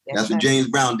see. Yes, that's what James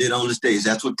Brown did on the stage.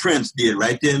 That's what Prince did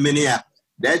right there in Minneapolis.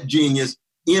 That genius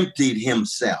emptied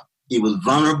himself. He was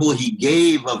vulnerable. He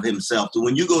gave of himself. So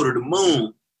when you go to the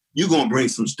moon, you're going to bring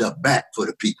some stuff back for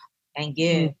the people. And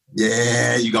give.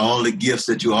 Yeah, you got all the gifts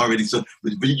that you already saw.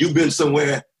 But you've been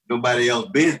somewhere nobody else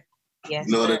been. Yes.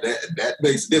 You know, that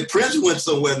makes that Prince went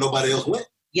somewhere nobody else went.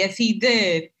 Yes, he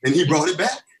did. And he brought it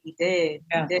back. He did.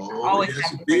 Yeah. He did. Oh, Always yes,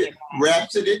 have to he bring did. it back.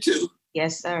 Rhapsody too.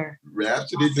 Yes, sir.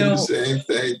 Rhapsody did the same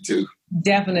thing too.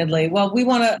 Definitely. Well, we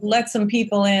want to let some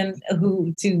people in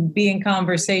to be in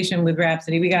conversation with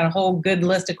Rhapsody. We got a whole good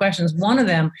list of questions. One of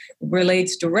them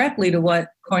relates directly to what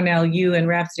Cornell, you and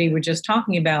Rhapsody were just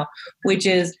talking about, which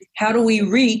is how do we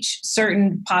reach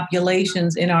certain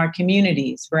populations in our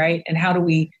communities, right? And how do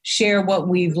we share what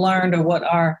we've learned or what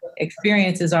our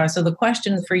experiences are? So the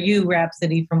question for you,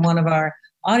 Rhapsody, from one of our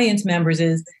audience members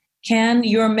is, can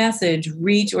your message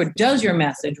reach, or does your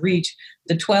message reach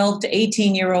the 12 to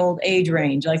 18-year-old age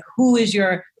range? Like, who is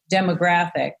your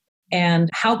demographic? And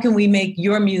how can we make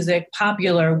your music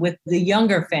popular with the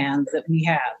younger fans that we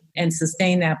have and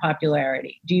sustain that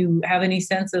popularity? Do you have any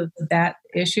sense of that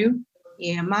issue?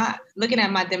 Yeah, looking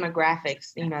at my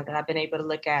demographics, that I've been able to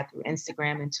look at through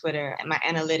Instagram and Twitter and my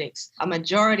analytics, a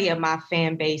majority of my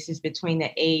fan base is between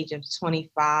the age of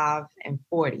 25 and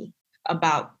 40.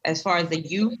 About, as far as the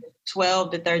youth,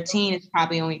 12 to 13 is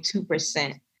probably only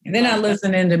 2%. They're not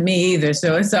listening to me either,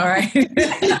 so it's all right.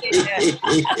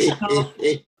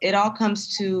 It all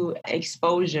comes to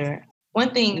exposure.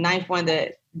 One thing Ninth Wonder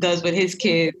does with his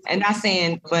kids, and not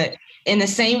saying, but in the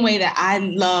same way that I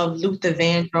love Luther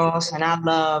Vandross and I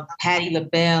love Patti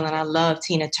LaBelle and I love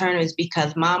Tina Turner, is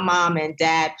because my mom and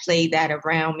dad played that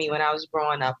around me when I was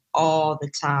growing up all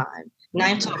the time.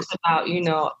 Ninth talks about,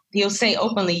 he'll say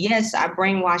openly, yes, I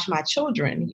brainwash my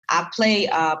children. I play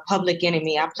Public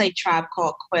Enemy. I play Tribe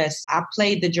Called Quest. I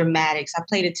played the Dramatics. I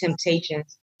played the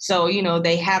Temptations. So,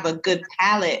 they have a good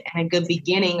palette and a good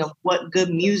beginning of what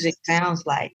good music sounds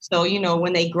like. So,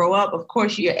 when they grow up, of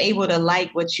course, you're able to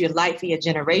like what you like for your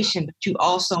generation, but you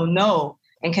also know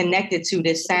and connected to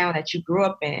this sound that you grew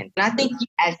up in. And I think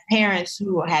as parents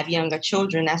who have younger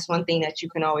children, that's one thing that you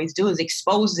can always do is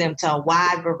expose them to a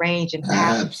wide range and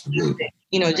path of music,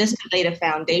 just to lay the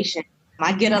foundation.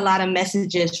 I get a lot of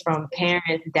messages from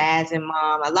parents, dads, and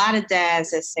mom. A lot of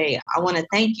dads that say, I want to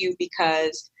thank you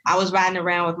because I was riding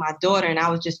around with my daughter and I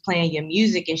was just playing your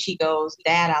music. And she goes,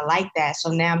 Dad, I like that.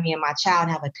 So now me and my child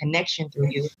have a connection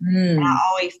through you. And I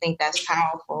always think that's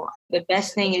powerful. The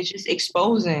best thing is just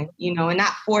exposing, and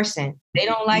not forcing. They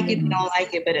don't like it, they don't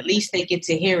like it, but at least they get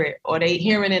to hear it, or they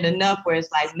hearing it enough where it's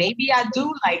like, maybe I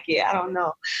do like it. I don't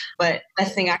know. But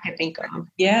best thing I can think of.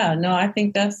 Yeah, no, I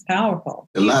think that's powerful.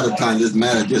 A lot of times it's a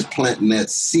matter of just planting that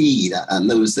seed. I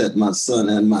noticed that my son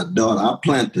and my daughter, I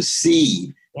plant the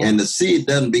seed. Yeah. And the seed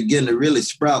doesn't begin to really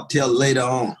sprout till later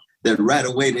on. That right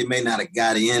away they may not have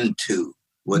got into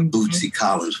what Bootsy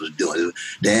Collins was doing.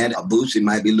 Dad, Bootsy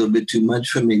might be a little bit too much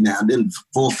for me now. Then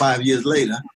 4 or 5 years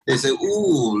later, they say,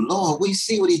 ooh, Lord, we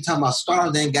see what he's talking about.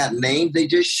 Stars ain't got names, they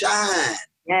just shine.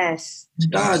 Yes.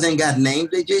 Stars ain't got names,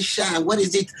 they just shine. What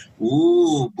is it?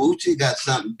 Ooh, Bootsy got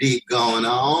something deep going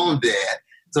on there.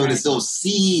 So there's those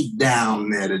seeds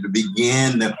down there that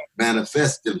begin to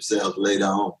manifest themselves later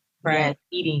on. Right.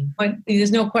 Eating. But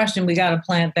there's no question we got to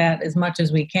plant that as much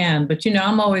as we can. But,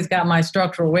 I'm always got my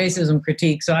structural racism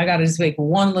critique. So I got to just make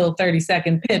one little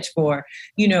 30-second pitch for,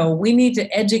 we need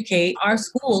to educate. Our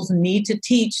schools need to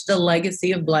teach the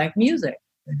legacy of Black music.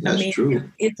 That's true.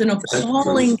 It's an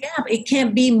appalling gap. It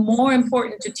can't be more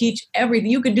important to teach everything.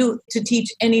 You could do to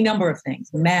teach any number of things: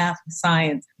 math,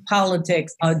 science,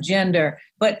 politics, gender.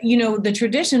 But, the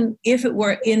tradition, if it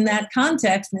were in that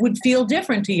context, would feel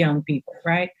different to young people,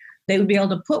 right? They would be able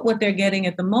to put what they're getting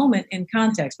at the moment in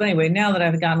context. But anyway, now that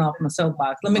I've gotten off my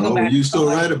soapbox, let me go back. You're so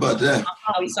right about that.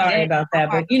 I'm sorry about that.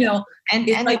 But, and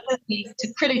like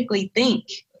to critically think.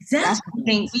 Exactly. That's the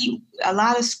thing. A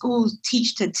lot of schools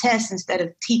teach to test instead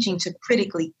of teaching to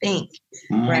critically think.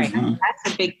 Right.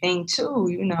 That's a big thing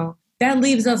too, That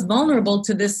leaves us vulnerable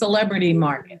to this celebrity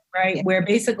market, right? Yeah. Where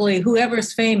basically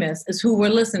whoever's famous is who we're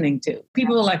listening to.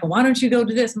 People are like, well, why don't you go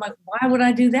to this? I'm like, why would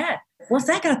I do that? What's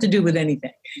that got to do with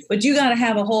anything? But you got to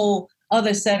have a whole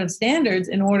other set of standards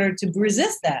in order to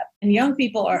resist that. And young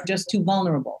people are just too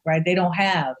vulnerable, right? They don't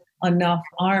have enough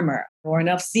armor or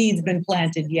enough seeds been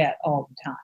planted yet all the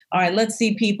time. All right, let's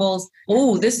see people's.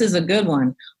 Oh, this is a good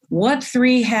one. What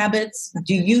 3 habits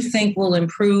do you think will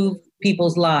improve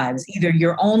people's lives? Either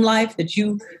your own life that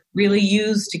you really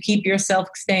use to keep yourself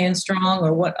staying strong,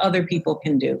 or what other people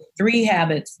can do. 3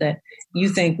 habits that you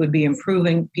think would be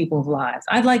improving people's lives.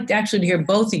 I'd like to actually hear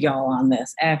both of y'all on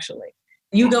this, actually.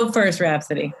 You go first,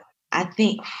 Rhapsody. I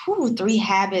think 3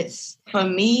 habits. For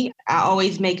me, I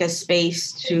always make a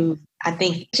space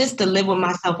just to live with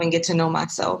myself and get to know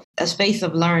myself. A space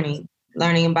of learning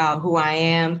about who I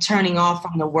am, turning off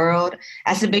from the world.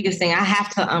 That's the biggest thing. I have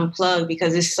to unplug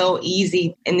because it's so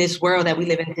easy in this world that we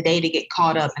live in today to get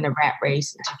caught up in a rat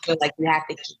race and to feel like you have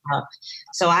to keep up.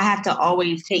 So I have to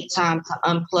always take time to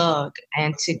unplug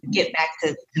and to get back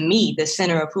to me, the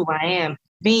center of who I am.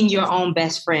 Being your own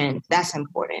best friend, that's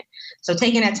important. So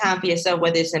taking that time for yourself,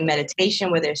 whether it's in meditation,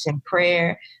 whether it's in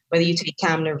prayer, whether you take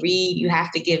time to read, you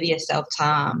have to give yourself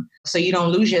time so you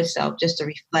don't lose yourself, just to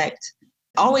reflect.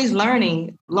 Always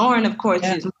learning. Lauren, of course,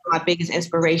 is one of my biggest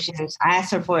inspirations. I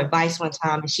asked her for advice one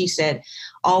time, and she said,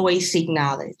 always seek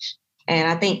knowledge. And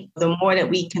I think the more that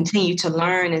we continue to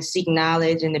learn and seek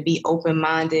knowledge and to be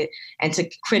open-minded and to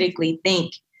critically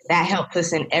think, that helps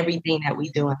us in everything that we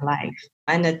do in life.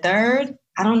 And the third,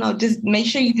 I don't know, just make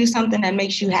sure you do something that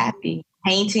makes you happy.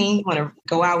 Painting, you want to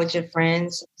go out with your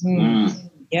friends.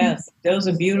 Yes, those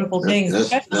are beautiful things.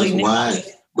 That's why.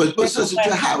 But Sister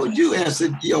Trish, how would you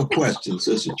answer your question,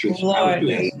 Sister Trish? How would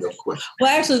you answer your question?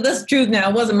 Well, actually, that's the truth now.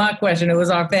 It wasn't my question. It was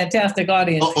our fantastic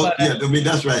audience.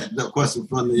 That's right. The question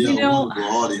from the wonderful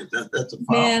audience. That's a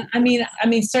problem. Man, I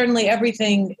mean, certainly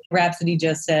everything Rhapsody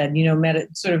just said,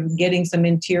 sort of getting some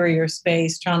interior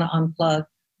space, trying to unplug.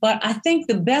 But I think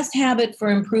the best habit for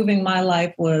improving my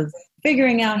life was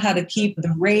figuring out how to keep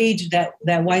the rage that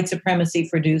white supremacy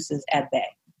produces at bay.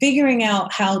 Figuring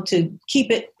out how to keep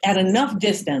it at enough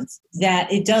distance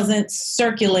that it doesn't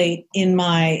circulate in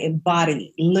my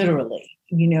body, literally.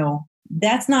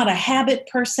 That's not a habit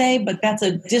per se, but that's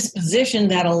a disposition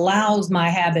that allows my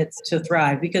habits to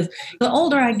thrive. Because the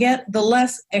older I get, the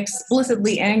less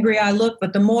explicitly angry I look,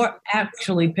 but the more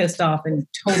actually pissed off and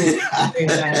totally angry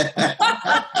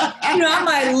I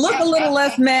might look a little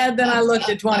less mad than I looked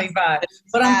at 25,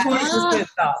 but I'm twice as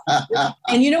pissed off.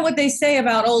 And you know what they say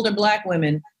about older Black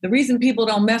women? The reason people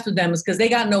don't mess with them is because they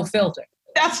got no filter.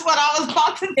 That's what I was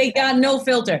about to say. They got no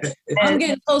filter. I'm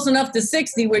getting close enough to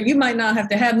 60 where you might not have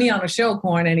to have me on a show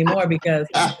corn anymore because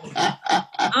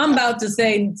I'm about to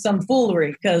say some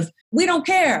foolery because we don't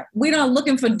care. We're not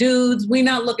looking for dudes. We're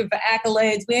not looking for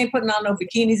accolades. We ain't putting on no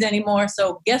bikinis anymore.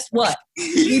 So guess what?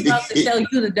 We're about to tell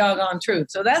you the doggone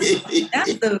truth. So that's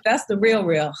the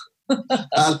real.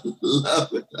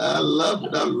 I love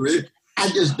it. I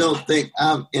just don't think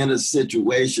I'm in a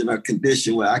situation or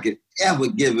condition where I could ever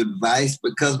give advice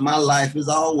because my life is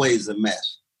always a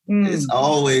mess. It's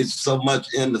always so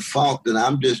much in the funk that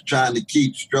I'm just trying to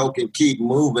keep stroking, keep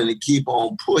moving, and keep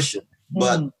on pushing.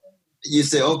 But you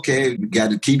say, okay, you got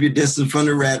to keep your distance from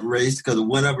the rat race because the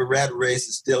winner of a rat race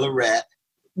is still a rat.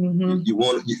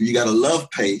 You got to love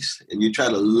pace, and you try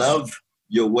to love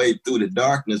your way through the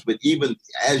darkness. But even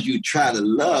as you try to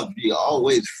love, you're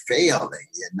always failing,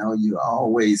 you're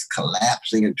always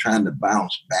collapsing and trying to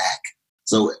bounce back.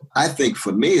 So I think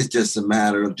for me, it's just a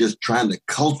matter of just trying to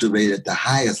cultivate at the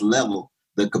highest level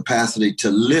the capacity to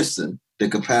listen, the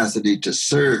capacity to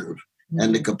serve,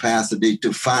 and the capacity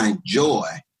to find joy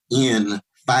in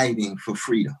fighting for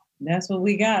freedom. That's what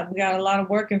we got. We got a lot of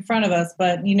work in front of us.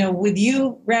 But, with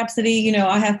you, Rhapsody,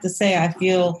 I have to say I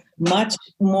feel much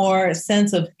more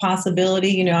sense of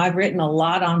possibility. I've written a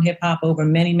lot on hip hop over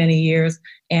many, many years,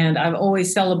 and I've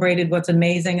always celebrated what's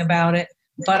amazing about it.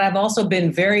 But I've also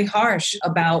been very harsh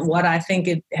about what I think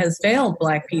it has failed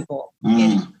Black people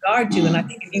in regard to. And I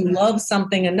think if you love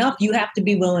something enough, you have to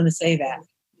be willing to say that.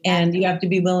 And you have to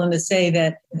be willing to say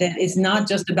that it's not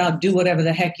just about do whatever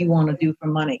the heck you want to do for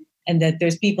money, and that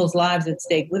there's people's lives at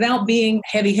stake without being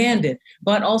heavy-handed,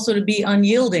 but also to be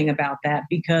unyielding about that,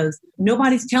 because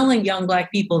nobody's telling young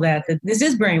Black people that this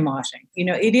is brainwashing.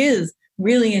 It is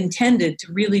really intended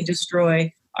to really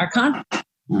destroy our country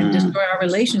and destroy our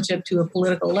relationship to a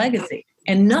political legacy.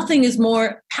 And nothing is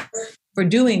more powerful for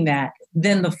doing that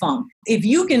than the funk. If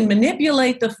you can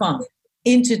manipulate the funk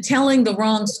into telling the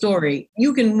wrong story,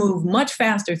 you can move much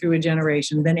faster through a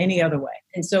generation than any other way.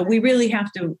 And so we really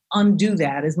have to undo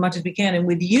that as much as we can. And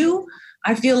with you,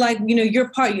 I feel like, you're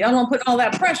part, I don't want to put all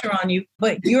that pressure on you,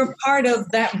 but you're part of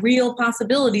that real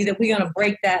possibility that we're going to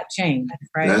break that chain,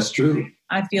 right? That's true.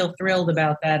 I feel thrilled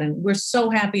about that. And we're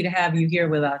so happy to have you here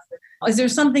with us. Is there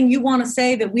something you want to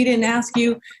say that we didn't ask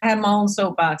you? I had my own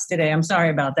soapbox today. I'm sorry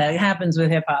about that. It happens with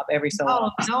hip hop every so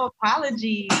often. No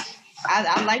apologies.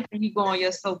 I like when you go on your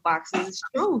soapboxes. It's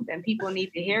truth, and people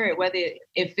need to hear it, whether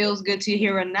it feels good to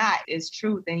hear or not. It's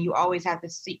truth, and you always have to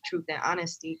seek truth and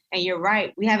honesty. And you're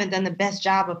right. We haven't done the best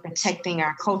job of protecting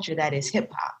our culture that is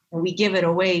hip hop. We give it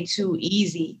away too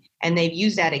easy, and they've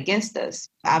used that against us.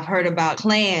 I've heard about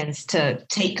plans to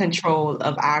take control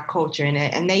of our culture,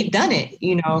 and they've done it,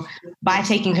 by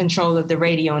taking control of the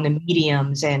radio and the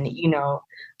mediums, and,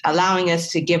 allowing us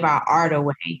to give our art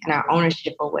away and our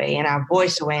ownership away and our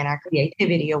voice away and our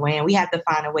creativity away. And we have to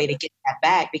find a way to get that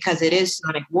back, because it is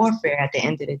sonic warfare at the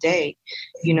end of the day,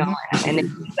 and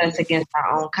it's us against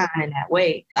our own kind in that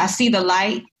way. I see the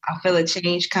light. I feel a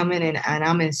change coming, and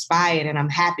I'm inspired, and I'm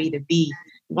happy to be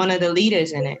one of the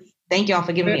leaders in it. Thank y'all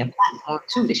for giving me a platform,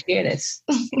 too, to share this.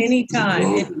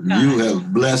 Anytime. You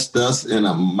have blessed us in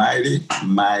a mighty,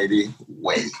 mighty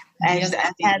way. I've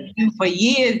had you for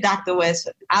years, Dr. West.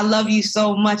 I love you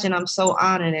so much, and I'm so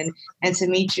honored. And to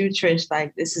meet you, Trish,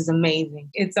 this is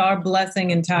amazing. It's our blessing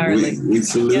entirely. We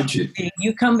salute you.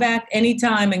 You come back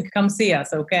anytime and come see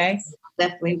us, okay?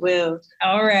 Definitely will.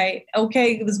 All right.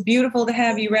 Okay. It was beautiful to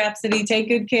have you, Rhapsody. Take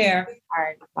good care. All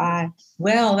right. Bye.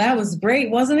 Well, that was great,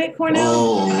 wasn't it, Cornell?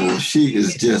 Oh, she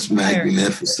is just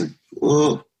magnificent.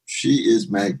 Oh, she is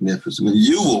magnificent.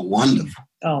 You were wonderful.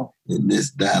 Oh, in this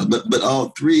dialogue, but all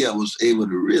three I was able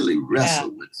to really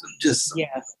wrestle with some.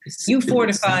 You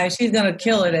fortify. She's gonna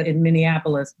kill it in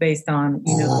Minneapolis, based on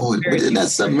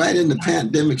that's something. Right in the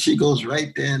pandemic, she goes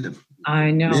right there into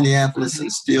Minneapolis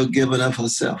and still giving up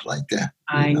herself like that.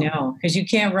 I know, because you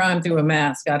can't rhyme through a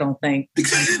mask. I don't think. not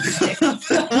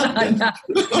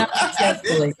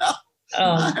successfully.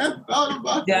 I hadn't thought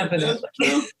about definitely.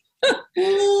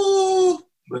 That.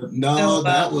 But no,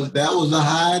 that was a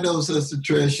high, though, Sister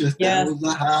Tricia. Yes. That was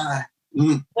a high.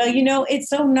 Well, it's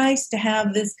so nice to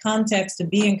have this context to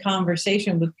be in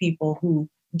conversation with people who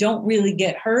don't really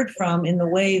get heard from in the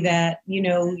way that,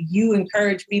 you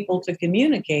encourage people to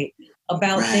communicate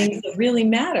about things that really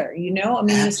matter,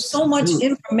 There's so much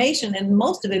information, and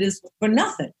most of it is for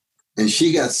nothing. And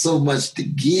she got so much to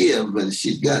give, and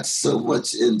she got so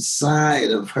much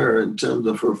inside of her in terms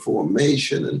of her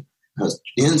formation and her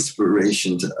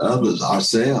inspiration to others,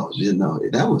 ourselves,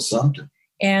 that was something.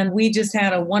 And we just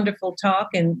had a wonderful talk,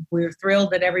 and we're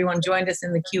thrilled that everyone joined us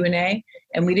in the Q&A.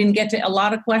 And we didn't get to a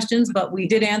lot of questions, but we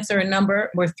did answer a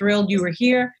number. We're thrilled you were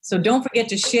here. So don't forget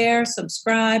to share,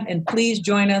 subscribe, and please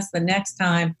join us the next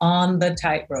time on The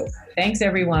Tightrope. Thanks,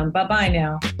 everyone. Bye-bye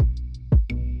now.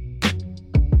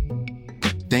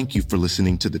 Thank you for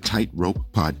listening to the Tightrope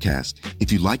Podcast.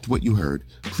 If you liked what you heard,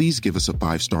 please give us a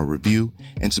 5-star review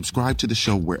and subscribe to the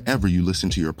show wherever you listen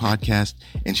to your podcast,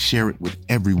 and share it with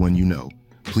everyone you know.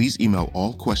 Please email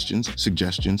all questions,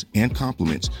 suggestions, and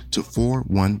compliments to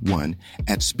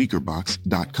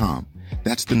 411@speakerbox.com.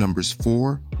 That's the numbers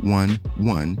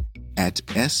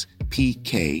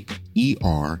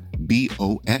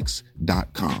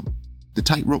 411@speakerbox.com. The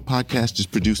Tightrope Podcast is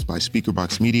produced by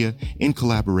Speakerbox Media in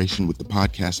collaboration with the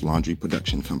Podcast Laundry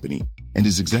Production Company, and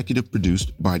is executive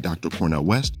produced by Dr. Cornell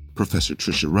West, Professor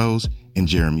Tricia Rose, and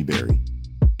Jeremy Berry.